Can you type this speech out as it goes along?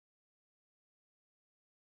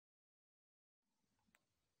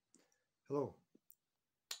Hello,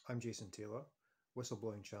 I'm Jason Taylor,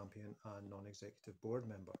 whistleblowing champion and non-executive board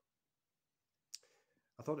member.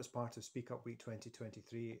 I thought as part of Speak Up Week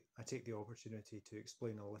 2023, I take the opportunity to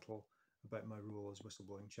explain a little about my role as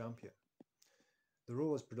whistleblowing champion. The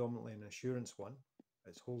role is predominantly an assurance one.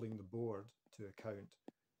 It's holding the board to account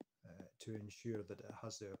to ensure that it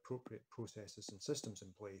has the appropriate processes and systems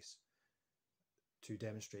in place to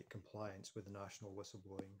demonstrate compliance with the national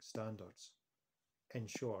whistleblowing standards. In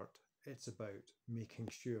short, it's about making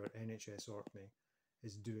sure NHS Orkney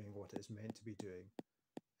is doing what it is meant to be doing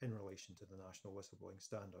in relation to the national whistleblowing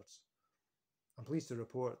standards. I'm pleased to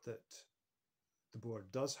report that the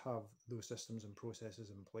board does have those systems and processes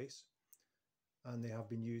in place, and they have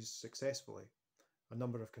been used successfully. A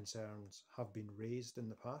number of concerns have been raised in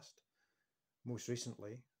the past. Most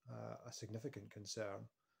recently, a significant concern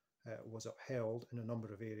was upheld in a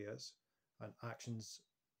number of areas, and actions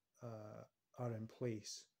are in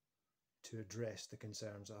place to address the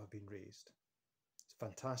concerns that have been raised. It's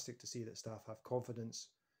fantastic to see that staff have confidence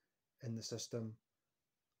in the system,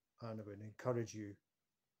 and I would encourage you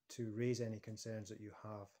to raise any concerns that you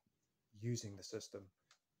have using the system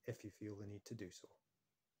if you feel the need to do so.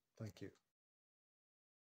 Thank you.